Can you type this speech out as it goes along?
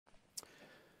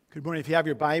Good morning. If you have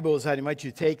your Bibles, I'd invite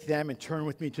you to take them and turn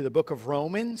with me to the book of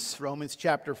Romans, Romans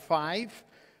chapter 5.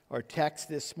 Our text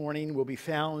this morning will be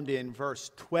found in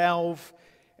verse 12,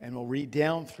 and we'll read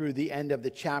down through the end of the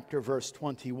chapter, verse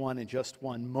 21, in just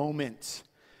one moment.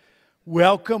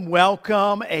 Welcome,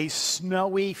 welcome, a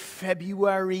snowy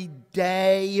February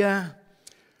day.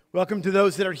 Welcome to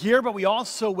those that are here, but we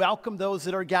also welcome those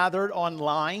that are gathered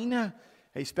online.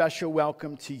 A special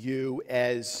welcome to you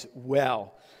as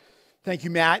well. Thank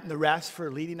you, Matt, and the rest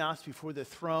for leading us before the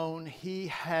throne. He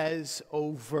has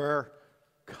overcome.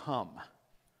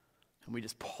 And we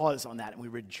just pause on that and we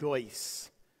rejoice.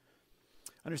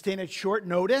 Understand it's short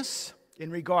notice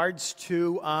in regards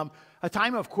to a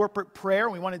time of corporate prayer.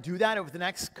 We want to do that over the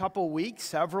next couple weeks,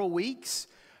 several weeks.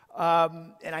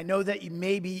 And I know that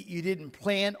maybe you didn't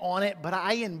plan on it, but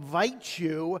I invite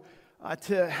you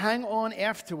to hang on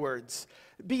afterwards.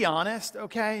 Be honest,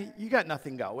 okay? You got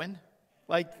nothing going.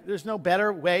 Like, there's no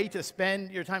better way to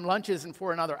spend your time. Lunch isn't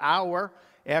for another hour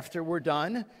after we're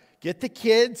done. Get the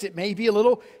kids. It may be a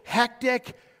little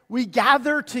hectic. We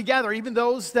gather together, even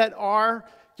those that are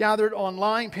gathered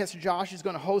online. Pastor Josh is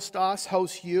going to host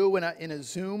you in a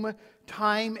Zoom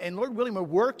time. And Lord willing, we're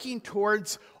working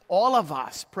towards all of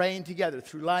us praying together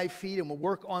through live feed, and we'll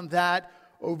work on that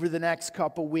over the next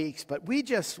couple weeks. But we're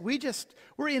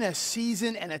in a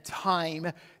season and a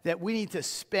time that we need to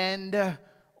spend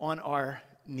on our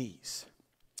knees.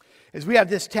 As we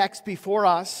have this text before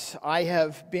us, I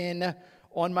have been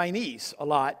on my knees a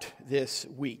lot this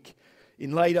week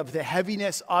in light of the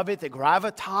heaviness of it, the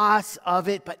gravitas of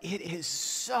it, but it is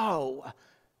so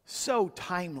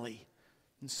timely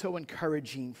and so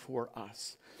encouraging for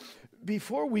us.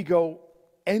 Before we go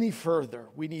any further,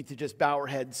 we need to just bow our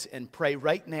heads and pray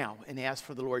right now and ask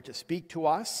for the Lord to speak to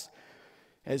us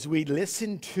as we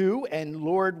listen to and,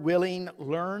 Lord willing,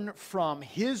 learn from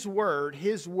His word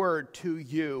to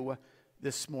you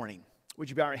this morning.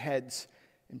 Would you bow our heads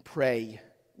and pray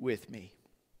with me?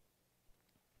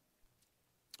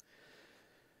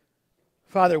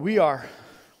 Father, we are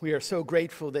so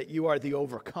grateful that you are the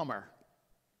overcomer.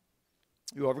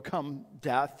 You overcome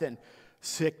death and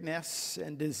sickness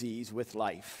and disease with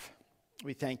life.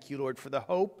 We thank you, Lord, for the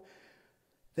hope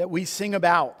that we sing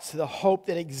about, the hope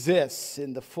that exists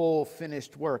in the full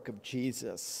finished work of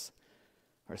Jesus,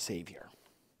 our Savior.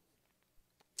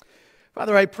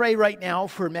 Father, I pray right now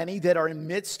for many that are in the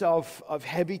midst of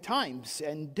heavy times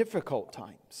and difficult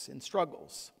times and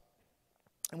struggles.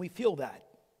 And we feel that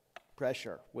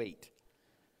pressure, weight.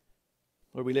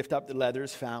 Lord, we lift up the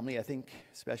Leathers family, I think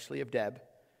especially of Deb,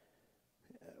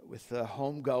 with the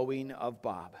homegoing of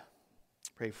Bob.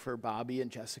 Pray for Bobby and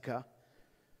Jessica.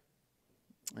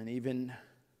 And even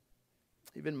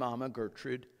Mama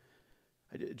Gertrude.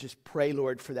 I just pray,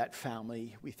 Lord, for that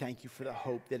family. We thank you for the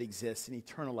hope that exists in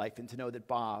eternal life and to know that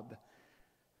Bob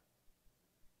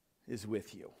is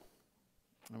with you.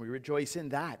 And we rejoice in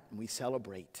that and we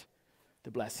celebrate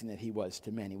the blessing that he was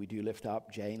to many. We do lift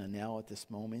up Jay and Anel at this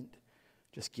moment.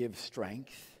 Just give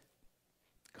strength,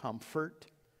 comfort.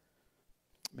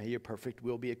 May your perfect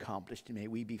will be accomplished and may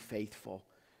we be faithful.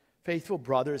 Faithful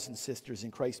brothers and sisters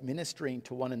in Christ ministering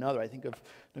to one another. I think of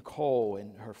Nicole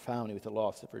and her family with the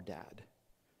loss of her dad.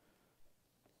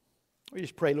 We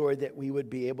just pray, Lord, that we would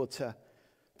be able to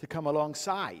come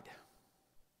alongside.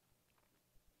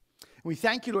 We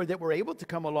thank you, Lord, that we're able to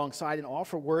come alongside and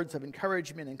offer words of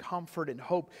encouragement and comfort and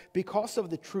hope because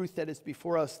of the truth that is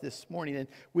before us this morning. And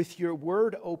with your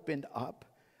word opened up,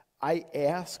 I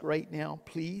ask right now,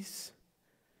 please,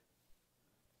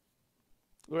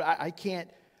 Lord, I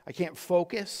can't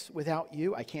focus without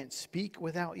you. I can't speak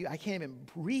without you. I can't even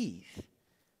breathe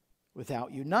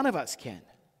without you. None of us can.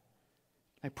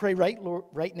 I pray right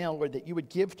now, Lord, that you would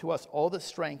give to us all the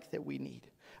strength that we need.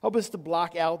 Help us to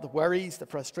block out the worries, the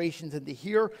frustrations, and to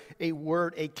hear a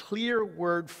word, a clear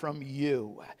word from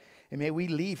you. And may we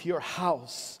leave your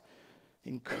house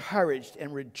encouraged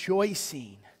and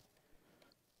rejoicing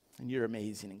in your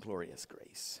amazing and glorious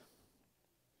grace.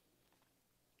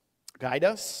 Guide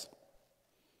us.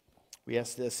 We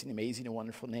ask this in the amazing and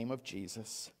wonderful name of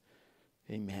Jesus.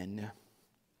 Amen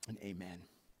and amen.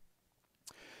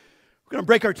 We're going to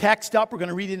break our text up. We're going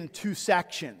to read it in two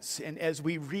sections. And as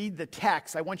we read the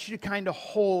text, I want you to kind of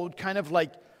hold, kind of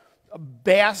like a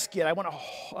basket. I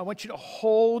want you to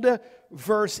hold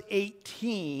verse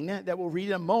 18 that we'll read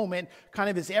in a moment, kind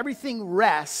of as everything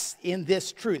rests in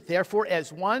this truth. Therefore,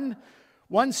 as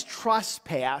one's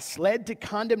trespass led to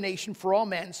condemnation for all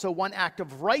men, so one act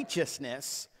of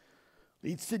righteousness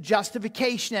leads to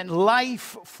justification and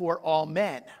life for all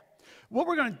men. What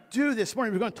we're going to do this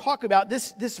morning, we're going to talk about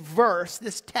this verse,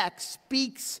 this text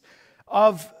speaks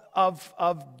of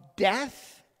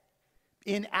death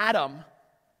in Adam,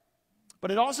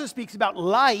 but it also speaks about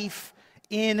life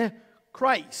in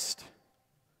Christ.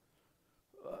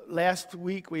 Last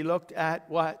week we looked at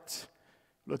what?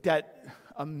 Looked at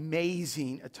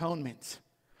amazing atonement.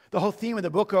 The whole theme of the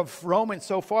book of Romans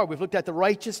so far, we've looked at the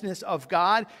righteousness of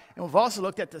God, and we've also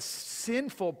looked at the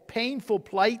sinful, painful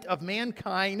plight of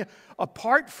mankind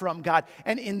apart from God.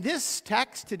 And in this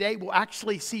text today, we'll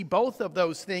actually see both of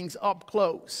those things up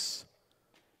close.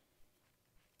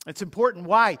 It's important.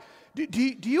 Why?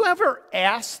 Do you ever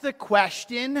ask the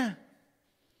question,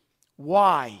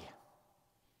 why?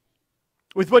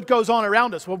 With what goes on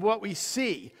around us, with what we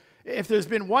see. If there's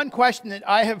been one question that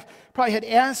I have probably had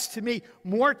asked to me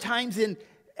more times than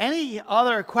any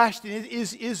other question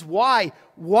is why?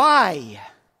 Why?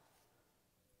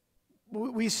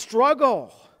 We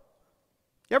struggle.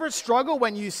 You ever struggle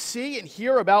when you see and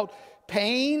hear about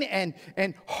pain and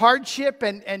hardship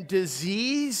and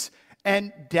disease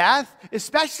and death?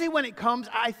 Especially when it comes,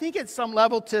 I think at some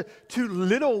level, to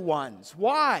little ones.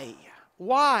 Why?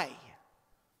 Why?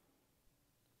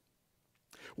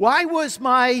 Why was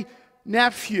my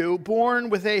nephew born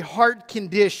with a heart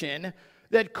condition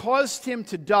that caused him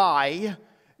to die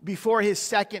before his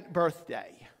second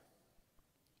birthday?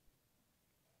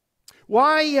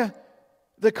 Why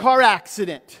the car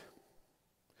accident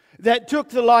that took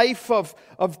the life of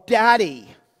Daddy,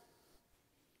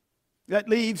 that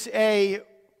leaves a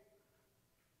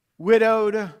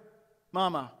widowed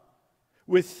mama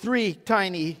with 3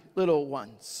 tiny little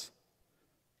ones?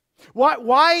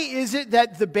 Why is it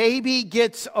that the baby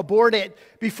gets aborted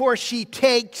before she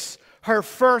takes her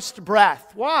first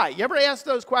breath? Why? You ever ask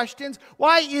those questions?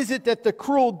 Why is it that the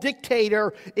cruel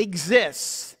dictator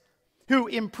exists who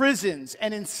imprisons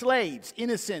and enslaves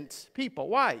innocent people?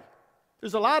 Why?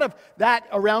 There's a lot of that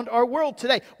around our world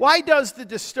today. Why does the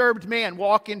disturbed man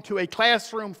walk into a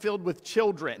classroom filled with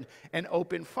children and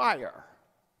open fire?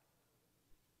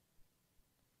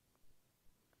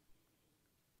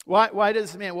 Why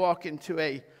does the man walk into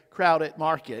a crowded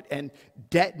market and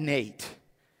detonate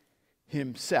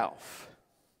himself?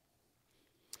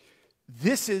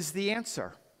 This is the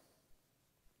answer.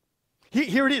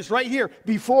 Here it is, right here,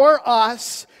 before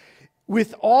us,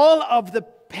 with all of the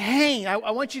pain.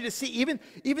 I want you to see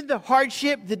even the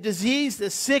hardship, the disease, the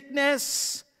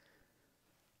sickness,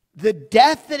 the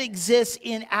death that exists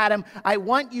in Adam. I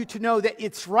want you to know that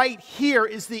it's right here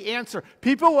is the answer.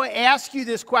 People will ask you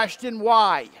this question,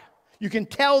 why? You can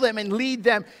tell them and lead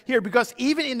them here, because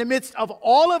even in the midst of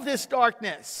all of this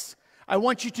darkness, I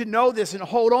want you to know this and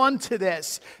hold on to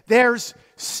this. There's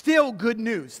still good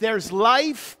news. There's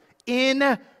life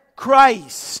in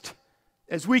Christ.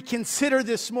 As we consider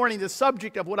this morning the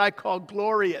subject of what I call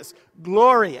glorious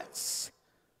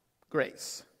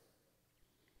grace.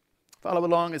 Follow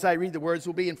along as I read the words.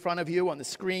 Will be in front of you on the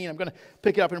screen. I'm going to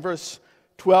pick it up in verse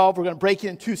 12. We're going to break it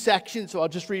in 2 sections, so I'll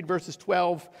just read verses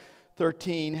 12,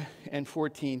 13, and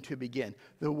 14 to begin.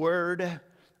 The word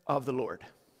of the Lord.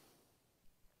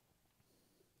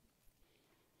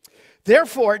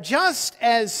 Therefore, just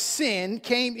as sin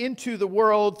came into the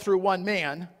world through one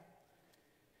man,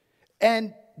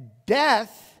 and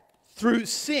death through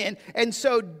sin, and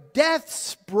so death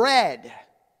spread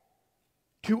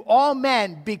to all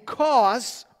men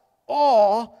because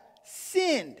all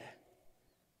sinned.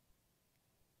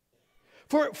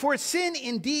 For sin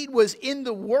indeed was in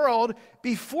the world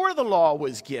before the law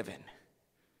was given.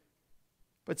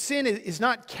 But sin is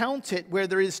not counted where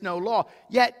there is no law.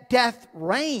 Yet death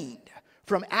reigned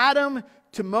from Adam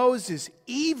to Moses,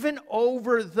 even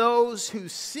over those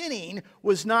whose sinning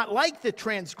was not like the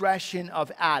transgression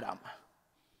of Adam.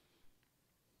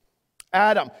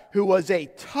 Adam, who was a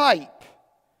type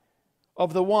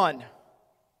of the one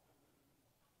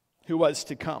who was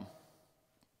to come.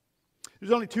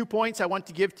 There's only 2 points I want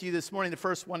to give to you this morning. The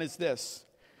first one is this.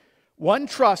 One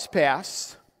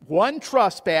trespass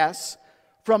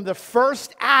from the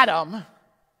first Adam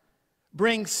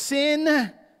brings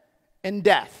sin and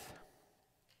death.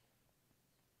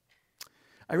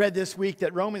 I read this week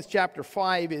that Romans chapter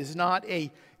 5 is not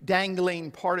a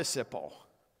dangling participle.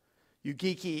 You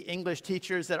geeky English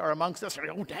teachers that are amongst us are,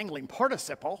 oh, dangling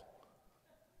participle.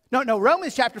 No,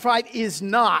 Romans chapter 5 is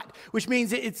not, which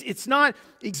means it's not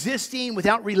existing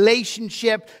without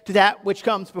relationship to that which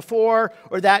comes before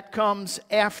or that comes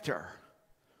after.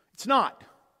 It's not.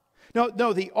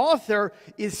 No, the author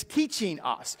is teaching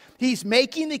us. He's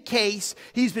making the case.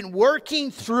 He's been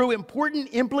working through important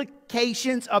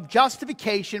implications of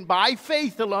justification by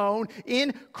faith alone,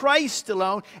 in Christ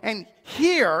alone. And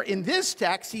here in this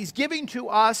text, he's giving to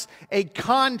us a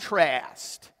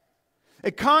contrast. A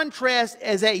contrast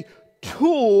as a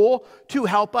tool to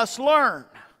help us learn.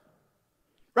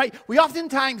 right? We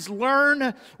oftentimes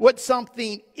learn what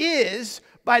something is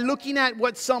by looking at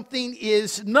what something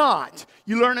is not.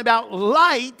 You learn about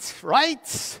light,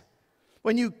 right,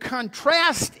 when you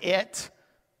contrast it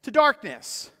to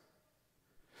darkness.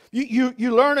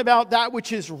 You learn about that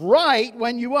which is right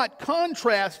when you what?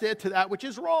 Contrast it to that which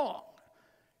is wrong.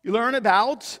 You learn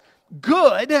about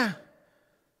good when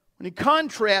you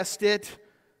contrast it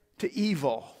to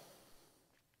evil.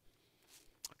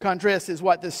 Contrast is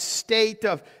what? The state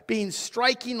of being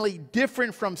strikingly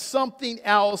different from something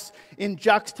else in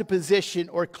juxtaposition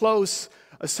or close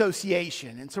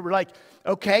association. And so we're like,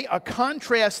 okay, a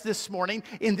contrast this morning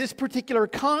in this particular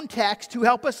context to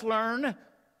help us learn,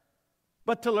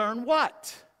 but to learn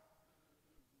what?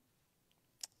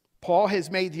 Paul has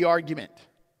made the argument.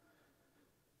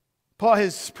 Paul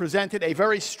has presented a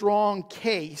very strong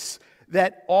case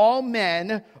that all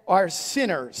men are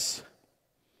sinners,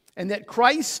 and that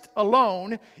Christ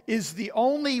alone is the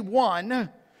only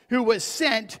one who was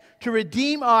sent to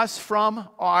redeem us from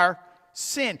our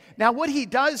sin. Now, what he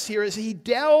does here is he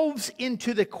delves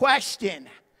into the question,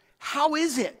 how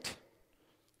is it?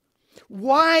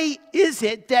 Why is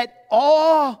it that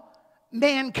all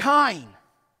mankind,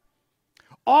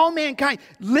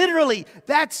 literally,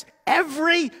 that's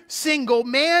every single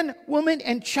man, woman,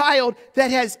 and child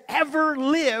that has ever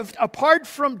lived apart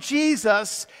from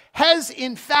Jesus has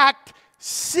in fact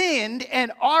sinned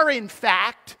and are in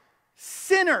fact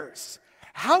sinners.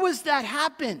 How has that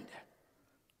happened?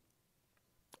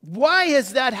 Why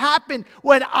has that happened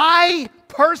when I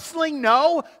personally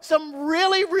know some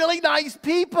really, really nice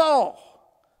people?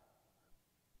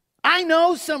 I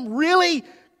know some really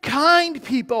kind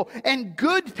people and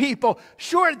good people.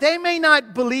 Sure, they may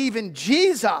not believe in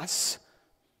Jesus,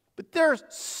 but they're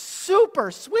super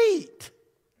sweet.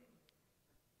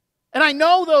 And I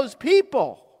know those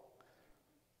people.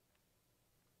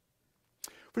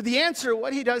 For the answer,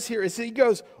 what he does here is he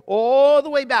goes all the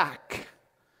way back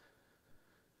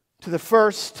to the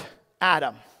first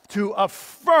Adam to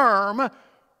affirm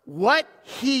what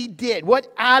he did,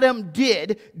 what Adam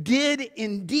did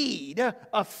indeed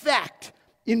affect,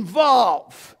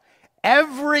 involve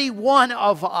every one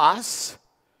of us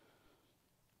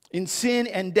in sin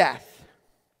and death.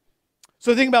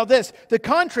 So think about this. The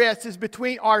contrast is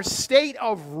between our state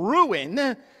of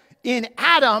ruin in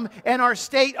Adam and our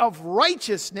state of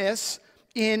righteousness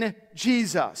in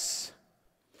Jesus.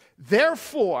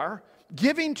 Therefore,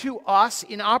 giving to us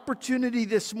an opportunity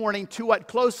this morning to what?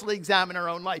 Closely examine our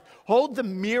own life. Hold the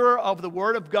mirror of the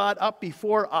Word of God up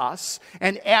before us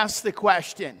and ask the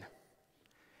question,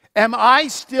 am I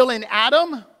still in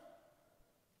Adam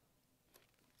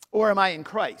or am I in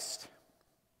Christ?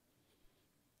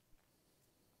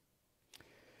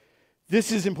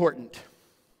 This is important.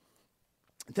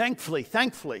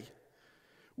 Thankfully,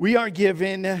 we are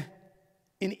given an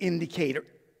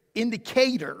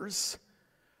indicators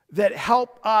that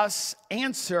help us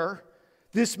answer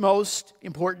this most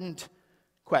important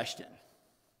question.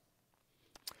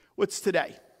 What's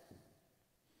today?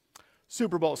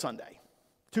 Super Bowl Sunday.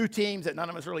 Two teams that none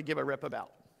of us really give a rip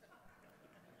about.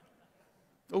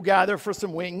 We'll gather for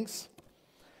some wings.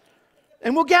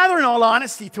 And we'll gather in all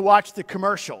honesty to watch the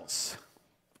commercials.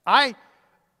 I'm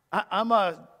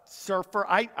a surfer.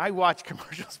 I watch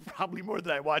commercials probably more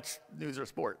than I watch news or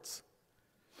sports.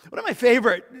 One of my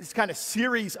favorite kind of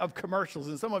series of commercials,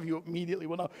 and some of you immediately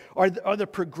will know, are the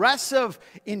Progressive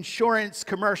insurance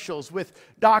commercials with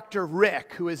Dr.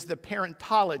 Rick, who is the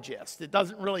parentologist. It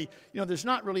doesn't really, there's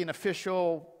not really an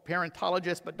official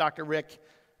parentologist, but Dr. Rick,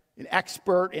 an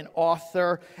expert, an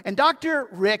author. And Dr.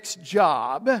 Rick's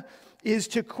job is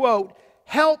to, quote,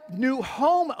 help new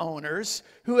homeowners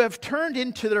who have turned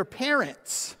into their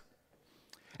parents.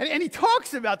 And he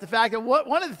talks about the fact that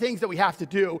one of the things that we have to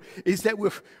do is that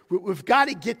we've got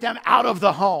to get them out of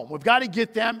the home. We've got to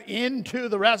get them into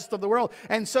the rest of the world.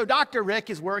 And so Dr. Rick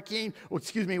is walking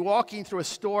through a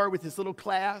store with his little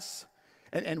class.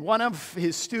 And one of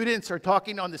his students are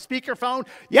talking on the speakerphone.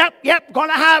 Yep,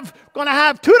 gonna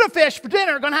have tuna fish for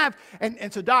dinner.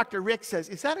 And so Dr. Rick says,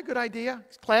 is that a good idea?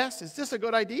 Class, is this a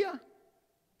good idea?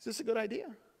 Is this a good idea?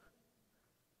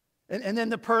 And then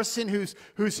the person who's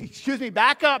excuse me,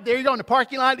 back up. There you go in the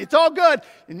parking lot. It's all good.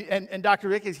 And Dr.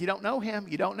 Rick is, you don't know him.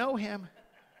 You don't know him.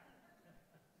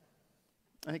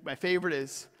 I think my favorite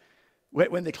is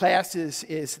when the class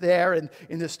is there and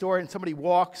in the store and somebody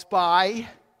walks by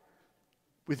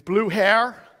with blue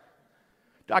hair.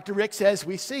 Dr. Rick says,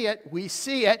 we see it,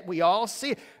 we all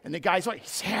see it. And the guy's like,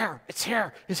 his hair,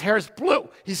 his hair is blue.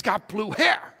 He's got blue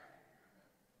hair.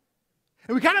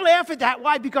 And we kind of laugh at that.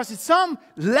 Why? Because at some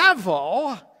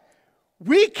level,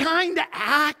 we kind of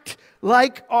act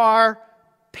like our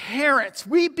parents.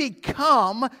 We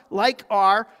become like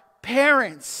our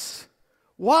parents.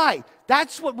 Why?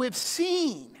 That's what we've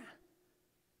seen.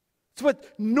 It's what's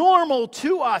normal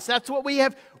to us. That's what we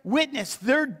have witnessed.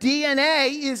 Their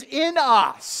DNA is in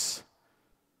us.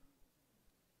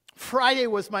 Friday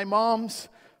was my mom's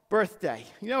birthday.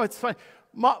 You know, it's funny.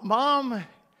 Mom,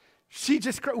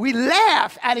 we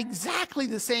laugh at exactly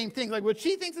the same thing. Like what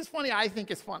she thinks is funny, I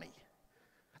think is funny.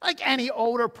 Like any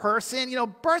older person, you know,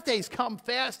 birthdays come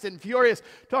fast and furious.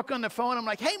 Talk on the phone, I'm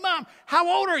like, hey, Mom, how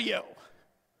old are you?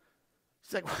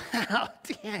 She's like, wow,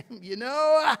 damn, you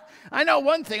know, I know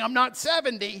one thing, I'm not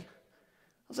 70. I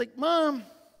was like, Mom,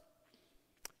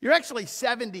 you're actually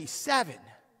 77.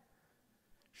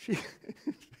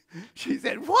 She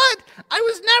said, what? I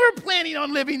was never planning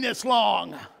on living this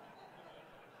long.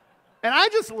 And I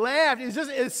just laughed. It was just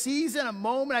a season, a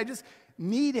moment. I just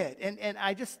need it. And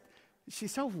I just...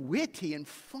 She's so witty and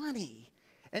funny.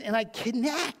 And I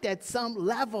connect at some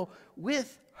level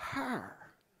with her.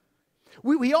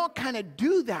 We all kind of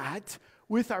do that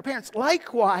with our parents.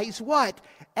 Likewise, what?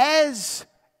 As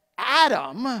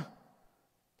Adam,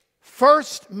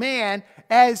 first man,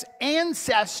 as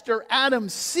ancestor Adam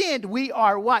sinned, we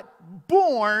are what?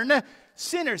 Born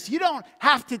sinners. You don't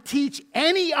have to teach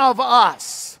any of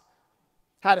us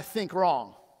how to think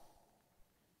wrong.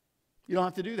 You don't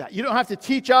have to do that. You don't have to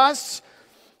teach us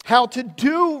how to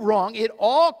do wrong. It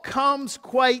all comes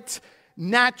quite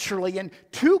naturally. And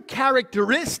two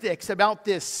characteristics about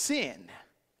this sin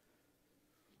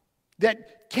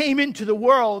that came into the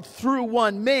world through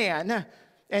one man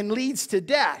and leads to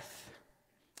death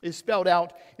is spelled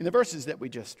out in the verses that we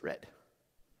just read.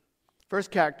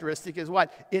 First characteristic is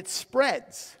what? It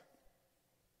spreads.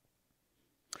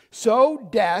 So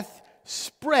death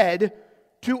spread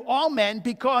to all men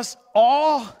because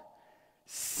all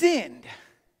sinned.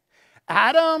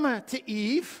 Adam to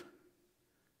Eve,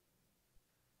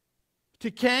 to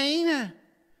Cain,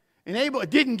 and Abel. It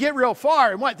didn't get real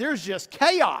far. And what? There's just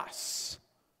chaos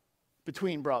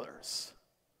between brothers.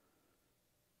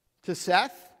 To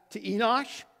Seth, to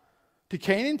Enosh, to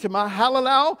Canaan, to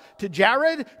Mahalalel, to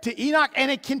Jared, to Enoch. And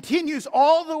it continues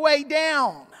all the way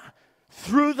down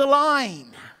through the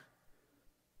line.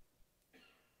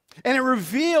 And it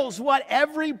reveals what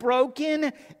every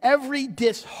broken, every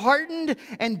disheartened,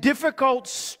 and difficult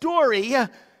story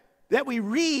that we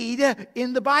read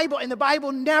in the Bible. And the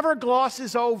Bible never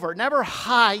glosses over, never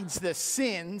hides the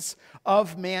sins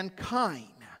of mankind.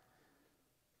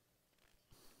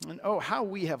 And oh, how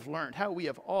we have learned, how we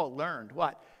have all learned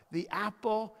what? The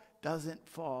apple doesn't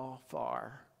fall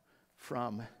far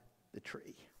from the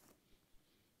tree.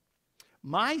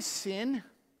 My sin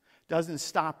doesn't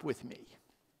stop with me.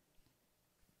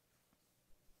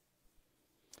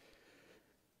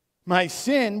 My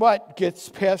sin, what? Gets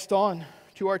passed on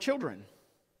to our children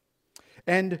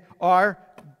and our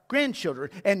grandchildren.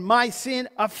 And my sin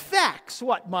affects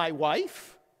what? My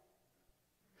wife.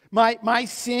 My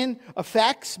sin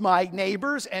affects my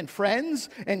neighbors and friends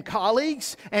and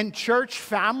colleagues and church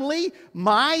family.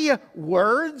 My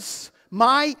words,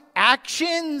 my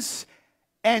actions,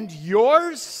 and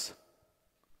yours.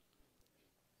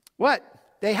 What?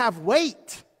 They have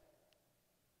weight.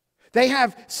 They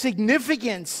have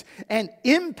significance and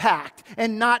impact.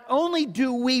 And not only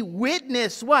do we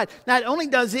witness what? Not only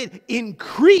does it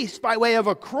increase by way of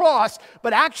a cross,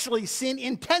 but actually sin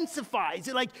intensifies.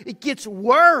 It gets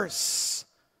worse.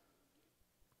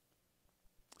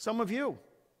 Some of you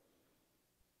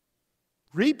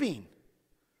reaping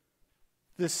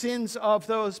the sins of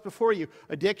those before you.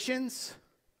 Addictions,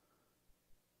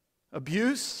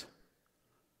 abuse,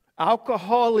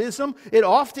 alcoholism. It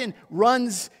often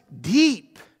runs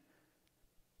deep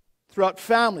throughout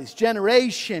families,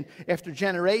 generation after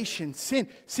generation. Sin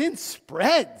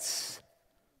spreads.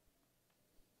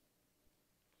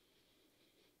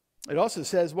 It also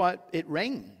says what? It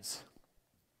reigns.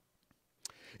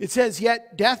 It says,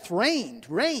 yet death reigned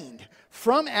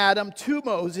from Adam to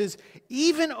Moses,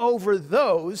 even over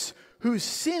those whose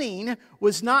sinning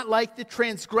was not like the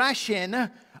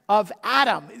transgression of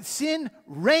Adam. Sin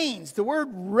reigns. The word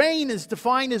reign is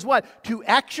defined as what? To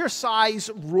exercise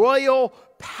royal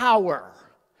power.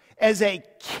 As a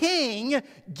king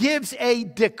gives a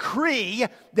decree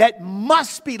that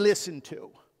must be listened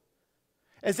to.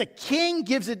 As a king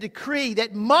gives a decree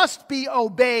that must be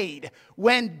obeyed.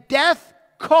 When death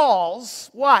calls,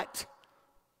 what?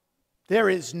 There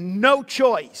is no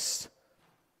choice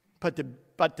but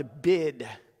to bid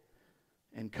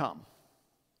and come.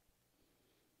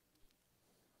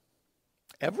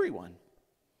 Everyone.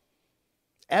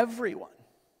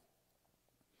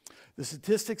 The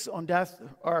statistics on death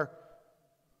are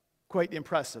Quite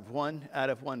impressive. 1 out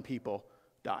of 1 people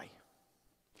die.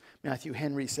 Matthew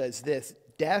Henry says this: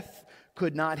 death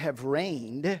could not have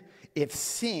reigned if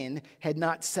sin had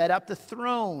not set up the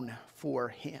throne for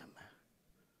him.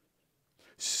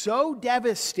 So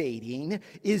devastating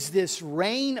is this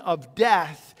reign of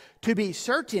death. To be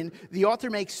certain, the author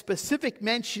makes specific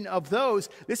mention of those,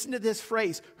 listen to this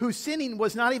phrase, whose sinning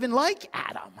was not even like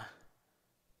Adam.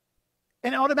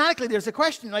 And automatically there's a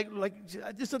question,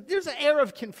 there's an air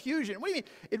of confusion. What do you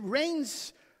mean? It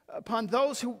rains upon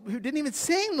those who didn't even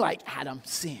sin like Adam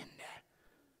sinned.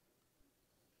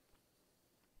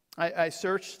 I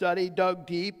searched, studied, dug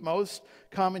deep. Most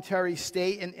commentaries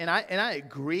state, and I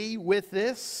agree with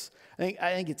this. I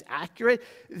think it's accurate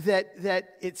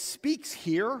that it speaks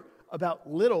here about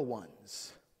little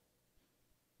ones.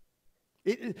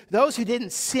 Those who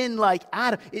didn't sin like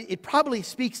Adam. It probably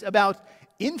speaks about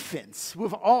infants.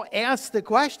 We've all asked the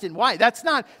question, why? That's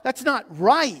not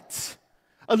right.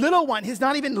 A little one has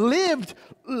not even lived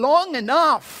long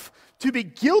enough to be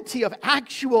guilty of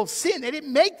actual sin. They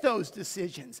didn't make those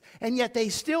decisions, and yet they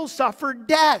still suffered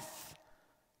death.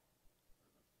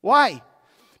 Why?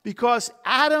 Because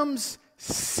Adam's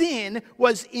sin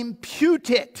was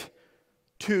imputed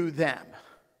to them.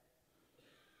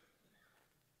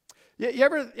 You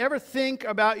ever think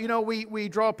about, we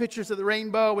draw pictures of the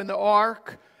rainbow and the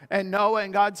ark and Noah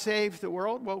and God saved the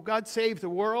world? Well, God saved the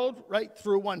world right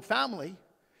through one family,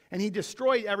 and he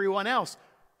destroyed everyone else.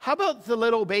 How about the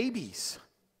little babies?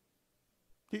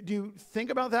 Do you think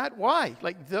about that? Why?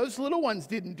 Those little ones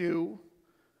didn't do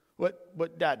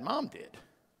what Dad and Mom did.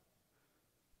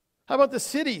 How about the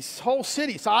cities, whole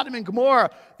cities, Sodom and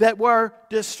Gomorrah, that were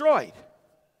destroyed?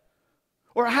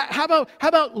 Or how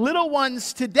about little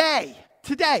ones today,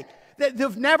 that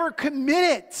they've never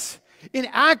committed in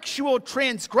actual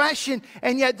transgression,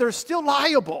 and yet they're still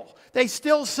liable. They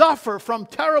still suffer from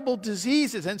terrible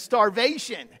diseases and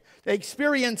starvation. They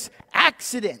experience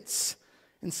accidents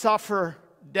and suffer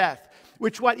death.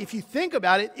 Which, if you think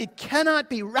about it, it cannot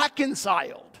be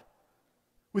reconciled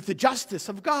with the justice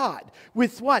of God.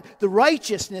 With what? The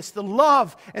righteousness, the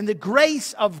love, and the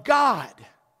grace of God.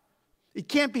 It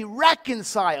can't be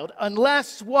reconciled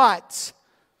unless what?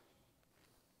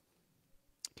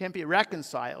 It can't be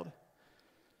reconciled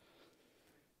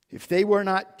if they were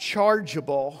not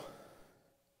chargeable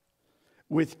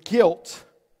with guilt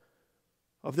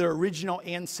of their original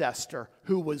ancestor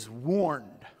who was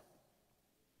warned.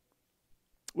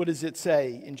 What does it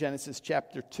say in Genesis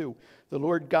chapter 2? The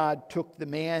Lord God took the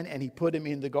man and he put him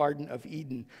in the Garden of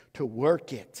Eden to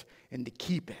work it and to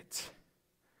keep it.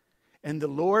 And the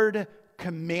Lord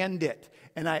commanded,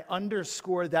 and I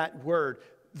underscore that word,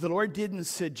 the Lord didn't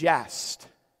suggest.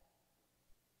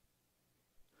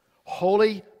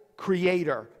 Holy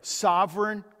Creator,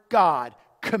 sovereign God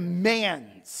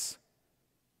commands.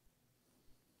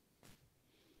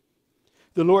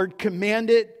 The Lord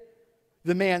commanded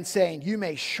the man, saying, you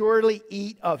may surely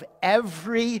eat of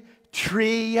every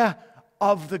tree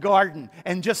of the garden.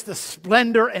 And just the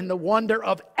splendor and the wonder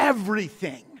of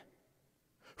everything.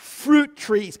 Fruit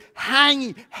trees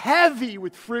hanging heavy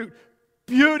with fruit.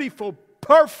 Beautiful,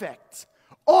 perfect.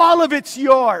 All of it's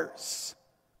yours.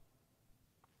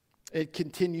 It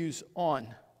continues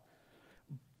on.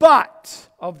 But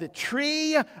of the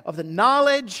tree of the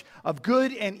knowledge of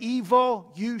good and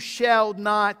evil you shall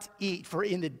not eat. For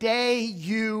in the day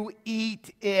you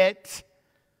eat it,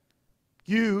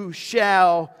 you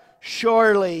shall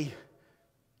surely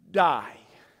die.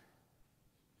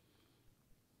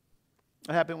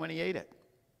 What happened when he ate it?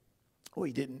 Oh,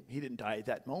 he didn't die at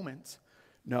that moment.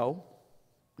 No.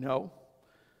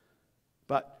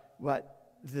 But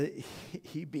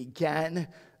he began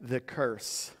the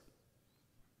curse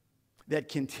that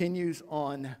continues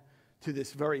on to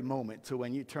this very moment. So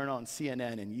when you turn on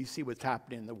CNN and you see what's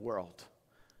happening in the world,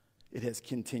 it has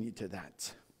continued to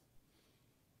that.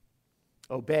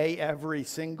 Obey every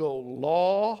single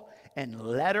law and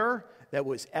letter that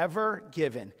was ever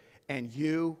given, and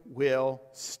you will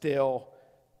still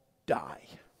die.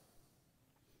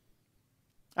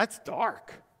 That's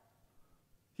dark.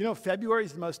 February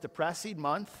is the most depressing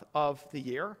month of the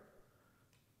year.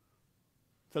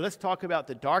 So let's talk about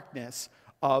the darkness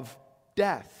of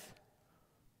death.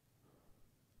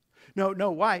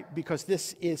 No, why? Because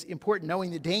this is important,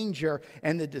 knowing the danger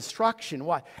and the destruction.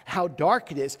 Why? How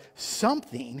dark it is.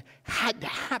 Something had to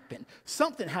happen.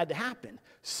 Something had to happen.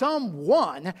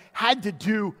 Someone had to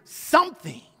do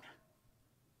something.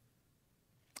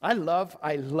 I love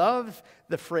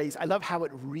the phrase. I love how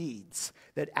it reads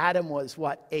that Adam was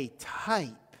what? A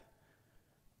type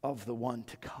of the one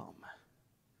to come.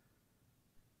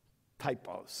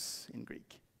 Typos in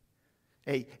Greek.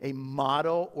 a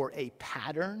model or a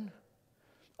pattern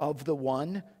of the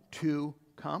one to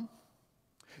come.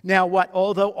 Now what?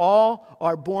 Although all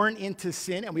are born into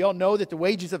sin, and we all know that the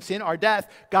wages of sin are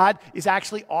death, God is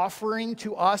actually offering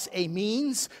to us a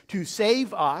means to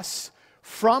save us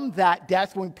from that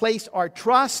death when we place our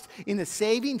trust in the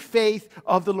saving faith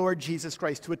of the Lord Jesus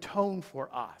Christ to atone for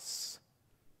us.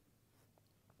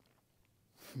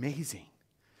 Amazing.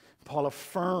 Paul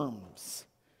affirms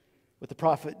what the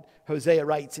prophet Hosea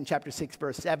writes in chapter 6,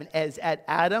 verse 7, as at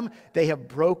Adam they have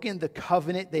broken the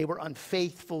covenant, they were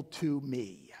unfaithful to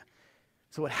me.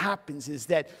 So what happens is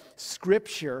that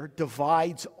Scripture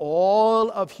divides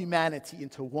all of humanity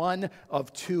into one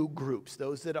of two groups,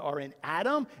 those that are in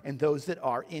Adam and those that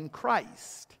are in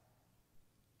Christ.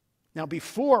 Now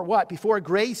before what? Before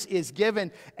grace is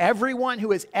given, everyone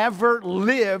who has ever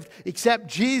lived except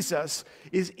Jesus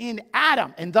is in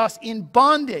Adam and thus in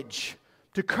bondage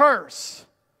to curse,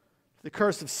 the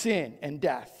curse of sin and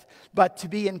death. But to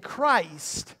be in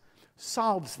Christ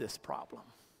solves this problem.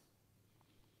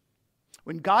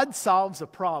 When God solves a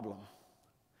problem,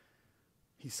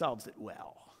 he solves it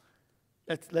well.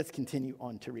 Let's continue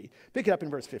on to read. Pick it up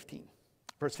in verse 15.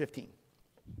 Verse 15.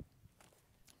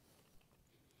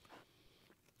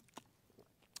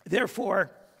 Therefore,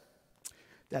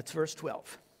 that's verse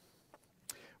 12.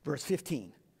 Verse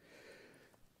 15.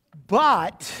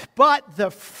 But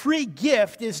the free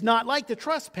gift is not like the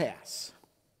trespass.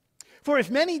 For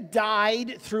if many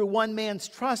died through one man's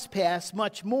trespass,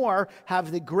 much more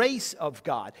have the grace of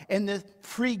God and the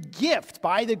free gift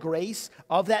by the grace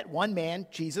of that one man,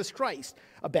 Jesus Christ,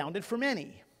 abounded for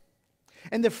many.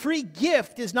 And the free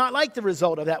gift is not like the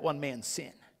result of that one man's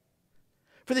sin.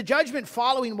 For the judgment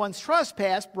following one's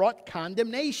trespass brought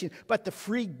condemnation, but the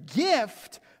free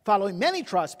gift following many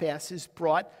trespasses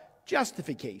brought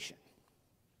justification.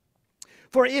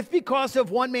 For if because of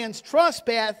one man's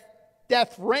trespass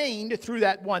death reigned through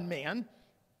that one man,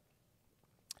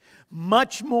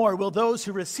 much more will those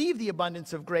who receive the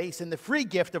abundance of grace and the free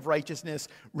gift of righteousness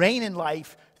reign in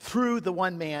life through the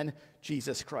one man,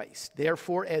 Jesus Christ.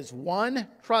 Therefore, as one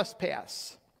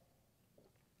trespass,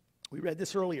 we read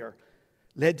this earlier,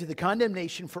 led to the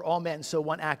condemnation for all men, so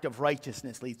one act of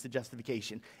righteousness leads to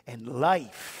justification and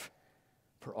life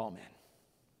for all men.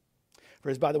 For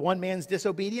as by the one man's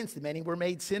disobedience the many were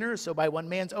made sinners, so by one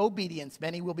man's obedience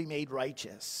many will be made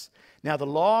righteous. Now the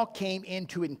law came in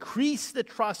to increase the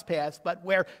trespass, but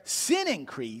where sin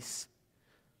increased,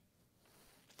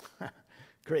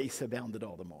 grace abounded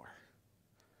all the more.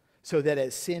 So that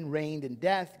as sin reigned in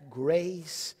death,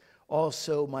 grace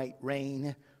also might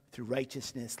reign through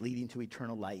righteousness, leading to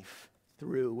eternal life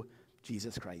through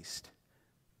Jesus Christ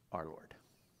our Lord.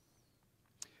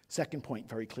 Second point,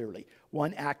 very clearly,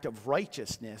 one act of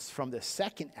righteousness from the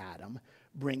second Adam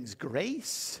brings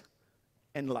grace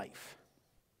and life.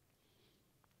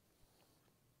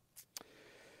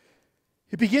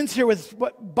 It begins here with,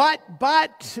 but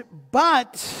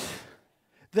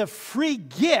the free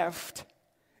gift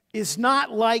is not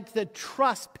like the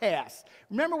trespass.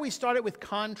 Remember we started with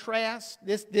contrast?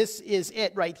 This is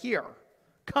it right here.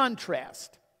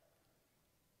 Contrast.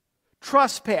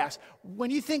 Trespass. When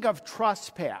you think of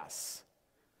trespass,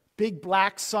 big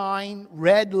black sign,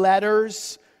 red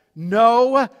letters,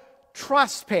 no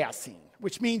trespassing,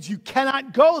 which means you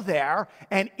cannot go there.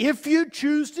 And if you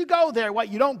choose to go there,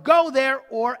 you don't go there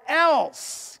or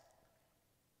else.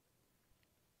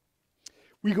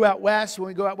 We go out west. When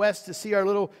we go out west to see our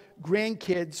little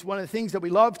grandkids, one of the things that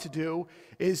we love to do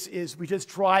is we just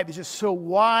drive. It's just so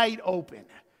wide open.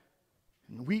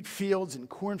 And wheat fields and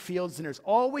cornfields, and there's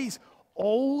always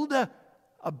old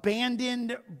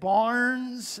abandoned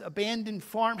barns, abandoned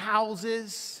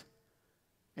farmhouses.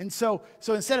 And so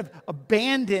instead of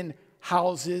abandoned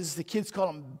houses, the kids call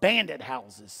them bandit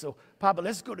houses. So, Papa,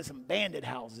 let's go to some bandit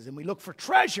houses, and we look for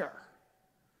treasure.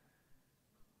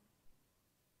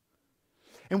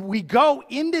 And we go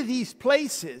into these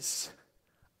places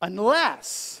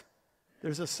unless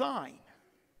there's a sign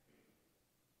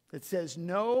that says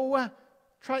no.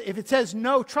 If it says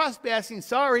no trespassing,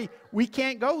 sorry, we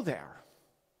can't go there.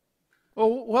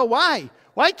 Well, why?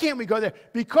 Why can't we go there?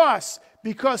 Because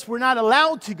we're not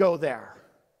allowed to go there.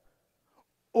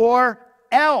 Or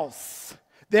else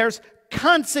there's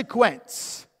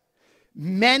consequence.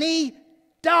 Many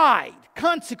died.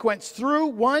 Consequence through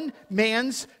one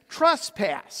man's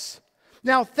trespass.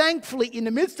 Now, thankfully, in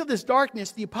the midst of this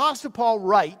darkness, the Apostle Paul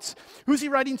writes, who's he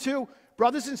writing to?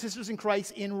 Brothers and sisters in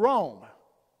Christ in Rome.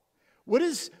 What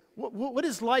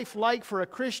is life like for a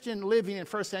Christian living in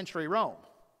first century Rome?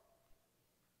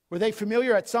 Were they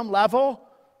familiar at some level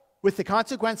with the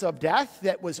consequence of death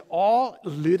that was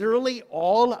literally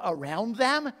all around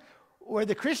them? Were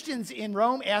the Christians in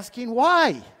Rome asking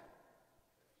why?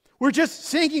 We're just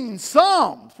singing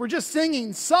psalms. We're just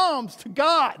singing psalms to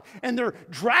God, and they're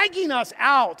dragging us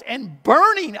out and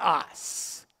burning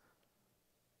us.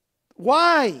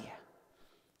 Why?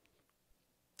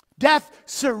 Death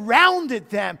surrounded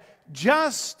them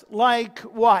just like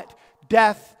what?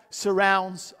 Death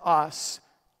surrounds us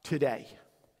today.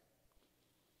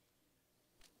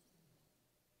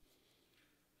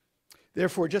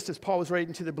 Therefore, just as Paul was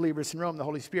writing to the believers in Rome, the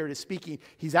Holy Spirit is speaking.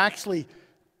 He's actually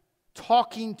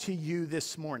talking to you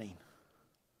this morning.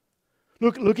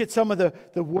 Look at some of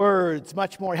the words,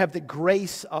 much more. Have the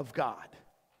grace of God.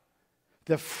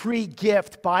 The free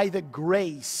gift by the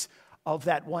grace of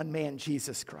that one man,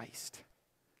 Jesus Christ.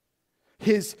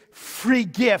 His free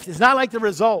gift is not like the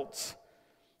results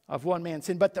of one man's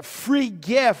sin, but the free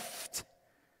gift,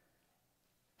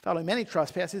 following many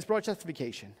trespasses, brought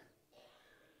justification.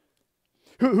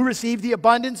 Who received the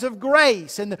abundance of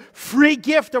grace and the free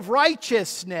gift of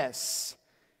righteousness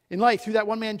in life through that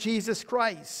one man, Jesus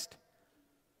Christ.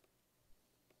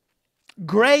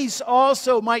 Grace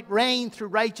also might reign through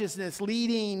righteousness,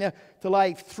 leading to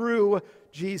life through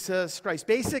Jesus Christ.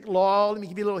 Basic law, let me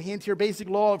give you a little hint here. Basic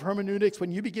law of hermeneutics,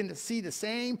 when you begin to see the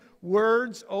same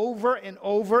words over and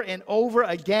over and over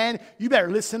again, you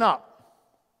better listen up.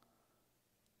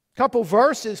 Couple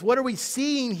verses, what are we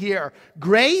seeing here?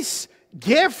 Grace,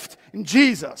 gift, and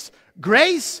Jesus.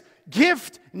 Grace,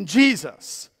 gift, and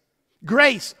Jesus.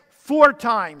 Grace 4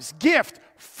 times. Gift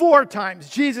 4 times.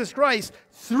 Jesus Christ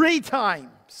 3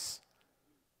 times.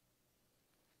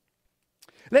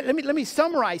 Let me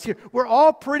summarize here. We're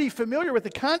all pretty familiar with the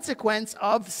consequence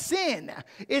of sin.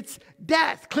 It's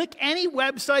death. Click any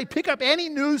website, pick up any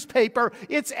newspaper.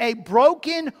 It's a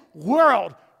broken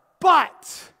world.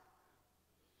 But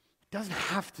it doesn't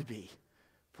have to be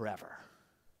forever.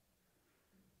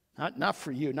 Not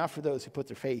for you, not for those who put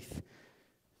their faith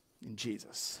in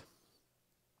Jesus.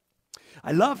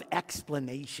 I love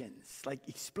explanations. Like,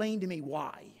 explain to me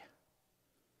why.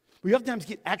 We oftentimes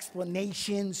get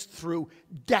explanations through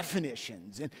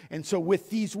definitions. And so with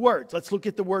these words, let's look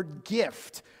at the word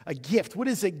gift. A gift. What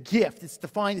is a gift? It's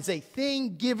defined as a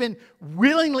thing given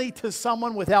willingly to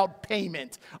someone without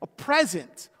payment. A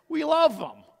present. We love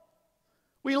them.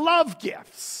 We love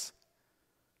gifts.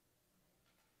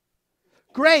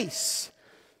 Grace,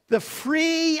 the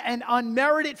free and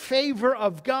unmerited favor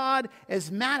of God as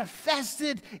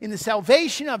manifested in the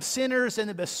salvation of sinners and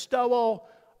the bestowal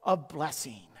of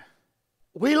blessing.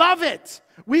 We love it.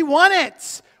 We want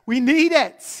it. We need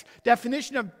it.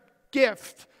 Definition of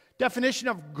gift. Definition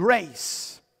of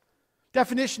grace.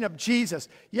 Definition of Jesus.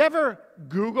 You ever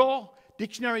Google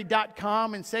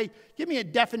dictionary.com and say, give me a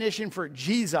definition for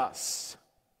Jesus?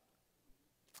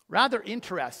 Rather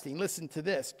interesting, listen to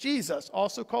this. Jesus,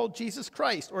 also called Jesus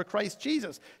Christ or Christ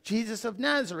Jesus. Jesus of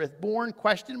Nazareth, born,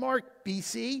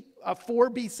 BC, 4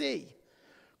 BC.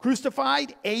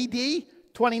 Crucified, AD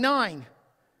 29, ?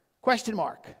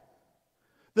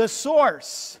 The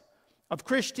source of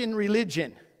Christian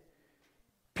religion,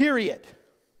 period.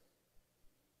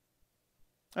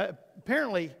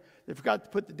 Apparently, they forgot to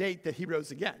put the date that he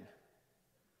rose again.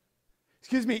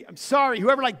 Excuse me, I'm sorry,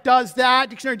 whoever does that,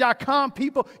 dictionary.com,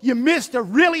 people, you missed a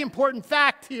really important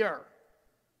fact here.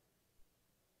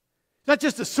 It's not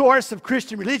just the source of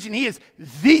Christian religion, he is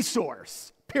the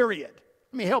source, period.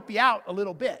 Let me help you out a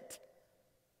little bit.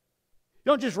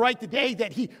 You don't just write the day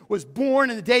that he was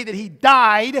born and the day that he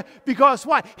died, because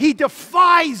what? He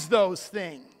defies those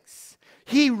things.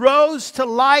 He rose to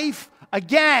life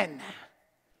again.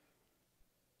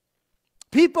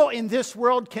 People in this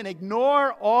world can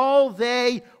ignore all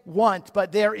they want,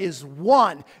 but there is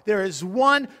one. There is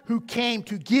one who came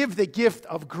to give the gift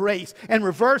of grace and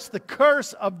reverse the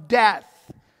curse of death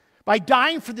by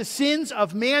dying for the sins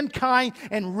of mankind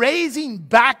and raising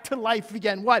back to life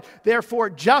again. What? Therefore,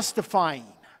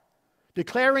 justifying,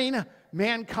 declaring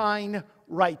mankind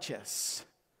righteous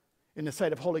in the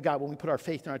sight of holy God when we put our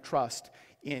faith and our trust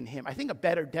in him. I think a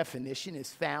better definition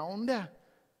is found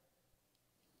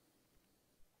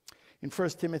in 1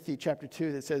 Timothy chapter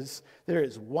 2 that says, there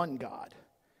is one God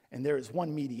and there is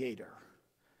one mediator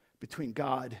between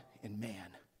God and man.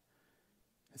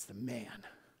 It's the man,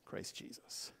 Christ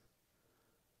Jesus.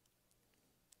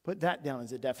 Put that down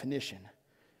as a definition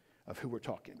of who we're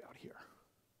talking about here.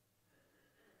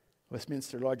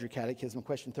 Westminster Larger Catechism,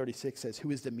 question 36 says,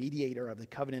 who is the mediator of the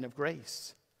covenant of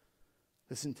grace?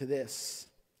 Listen to this.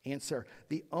 Answer: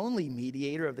 the only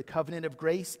mediator of the covenant of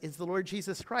grace is the Lord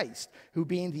Jesus Christ, who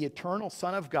being the eternal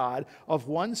Son of God, of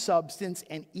one substance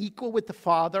and equal with the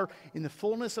Father in the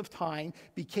fullness of time,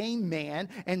 became man,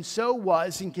 and so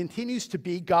was and continues to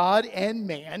be God and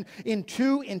man in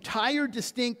two entire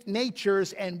distinct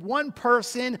natures and one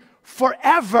person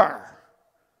forever.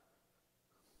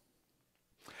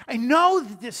 I know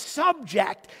that this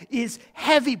subject is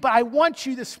heavy, but I want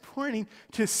you this morning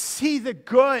to see the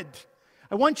good.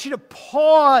 I want you to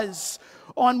pause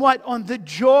on what? On the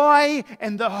joy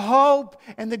and the hope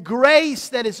and the grace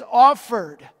that is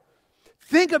offered.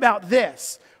 Think about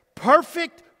this.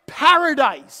 Perfect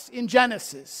paradise in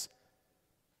Genesis.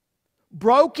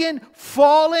 Broken,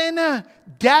 fallen,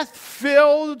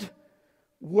 death-filled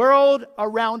world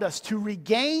around us to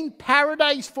regain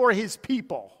paradise for his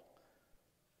people.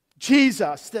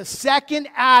 Jesus, the second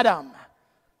Adam.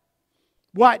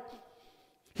 What?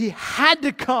 He had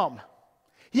to come.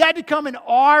 He had to come in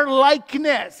our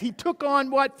likeness. He took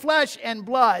on what? Flesh and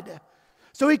blood.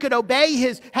 So he could obey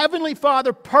his heavenly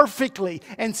Father perfectly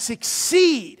and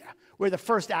succeed where the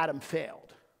first Adam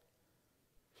failed.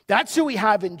 That's who we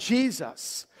have in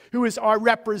Jesus, who is our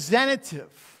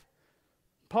representative.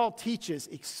 Paul teaches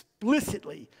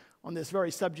explicitly on this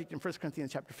very subject in 1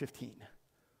 Corinthians chapter 15.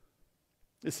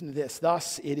 Listen to this.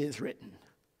 Thus it is written.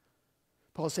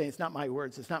 Paul's saying it's not my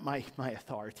words, it's not my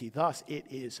authority. Thus it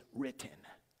is written.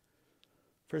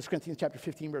 1 Corinthians chapter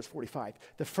 15, verse 45.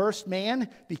 The first man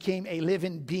became a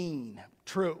living being.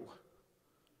 True.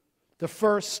 The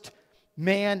first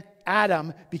man,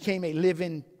 Adam, became a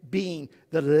living being.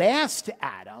 The last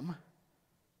Adam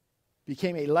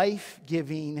became a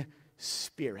life-giving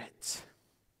spirit.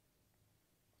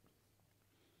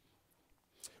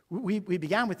 We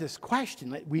began with this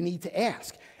question that we need to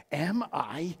ask. Am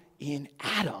I in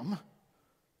Adam?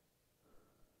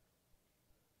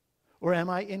 Or am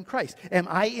I in Christ? Am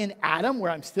I in Adam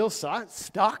where I'm still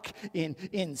stuck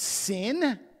in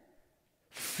sin?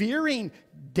 Fearing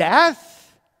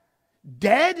death?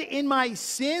 Dead in my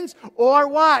sins? Or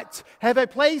what? Have I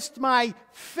placed my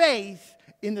faith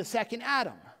in the second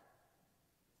Adam?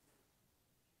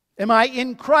 Am I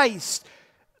in Christ?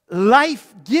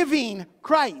 Life-giving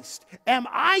Christ. Am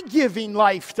I giving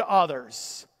life to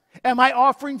others? Am I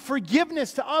offering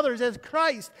forgiveness to others as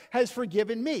Christ has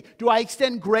forgiven me? Do I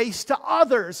extend grace to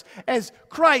others as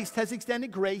Christ has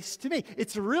extended grace to me?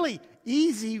 It's a really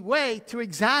easy way to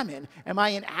examine. Am I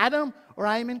in Adam or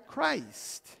I am in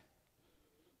Christ?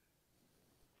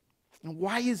 And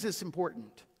why is this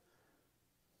important?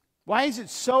 Why is it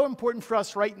so important for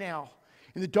us right now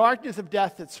in the darkness of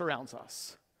death that surrounds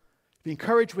us? Be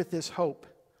encouraged with this hope.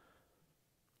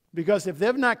 Because if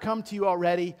they've not come to you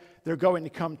already, they're going to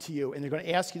come to you. And they're going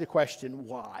to ask you the question,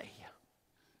 why?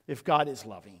 If God is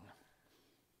loving.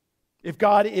 If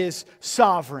God is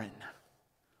sovereign.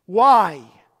 Why?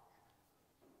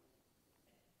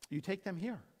 You take them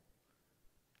here.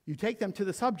 You take them to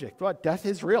the subject. Well, death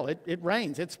is real. It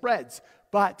reigns. It spreads.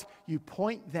 But you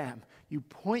point them,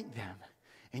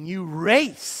 and you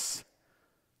race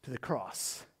to the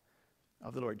cross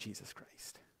of the Lord Jesus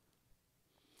Christ.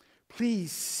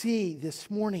 Please see this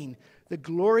morning the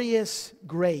glorious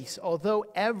grace. Although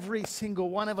every single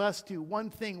one of us do one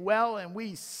thing well and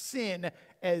we sin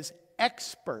as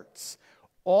experts,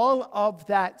 all of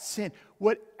that sin,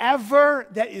 whatever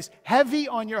that is heavy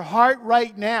on your heart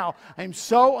right now, I'm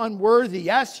so unworthy.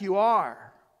 Yes, you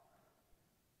are.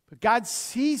 But God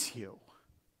sees you.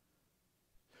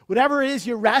 Whatever it is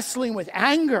you're wrestling with,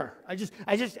 anger, I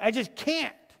just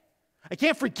can't. I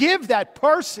can't forgive that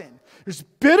person. There's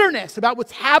bitterness about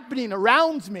what's happening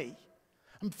around me.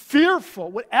 I'm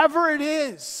fearful, whatever it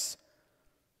is.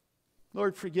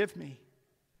 Lord, forgive me.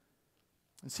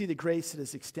 And see the grace that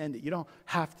is extended. You don't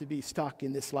have to be stuck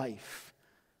in this life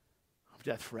of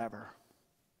death forever.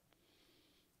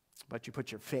 But you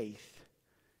put your faith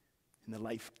in the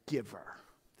life giver,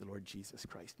 the Lord Jesus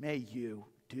Christ. May you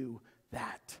do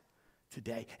that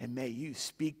today. And may you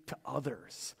speak to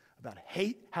others about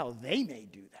how they may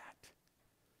do that.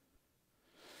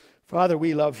 Father,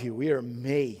 we love you. We are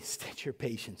amazed at your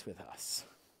patience with us.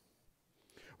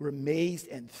 We're amazed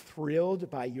and thrilled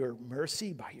by your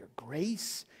mercy, by your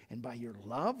grace, and by your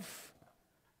love.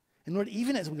 And Lord,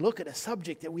 even as we look at a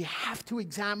subject that we have to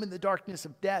examine the darkness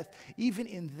of death, even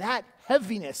in that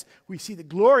heaviness, we see the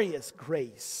glorious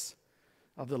grace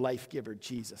of the life giver,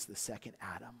 Jesus, the second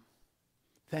Adam.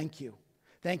 Thank you.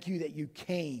 Thank you that you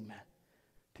came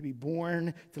to be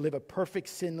born, to live a perfect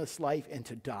sinless life, and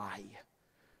to die,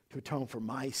 to atone for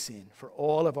my sin, for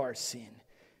all of our sin.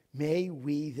 May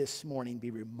we this morning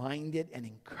be reminded and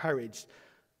encouraged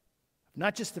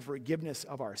Not just the forgiveness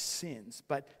of our sins,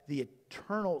 but the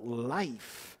eternal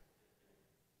life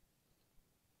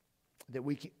that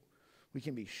we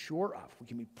can be sure of, we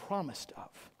can be promised of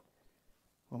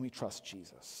when we trust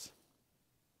Jesus.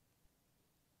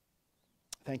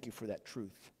 Thank you for that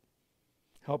truth.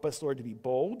 Help us, Lord, to be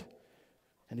bold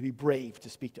and to be brave to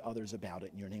speak to others about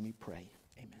it. In your name we pray.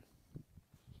 Amen.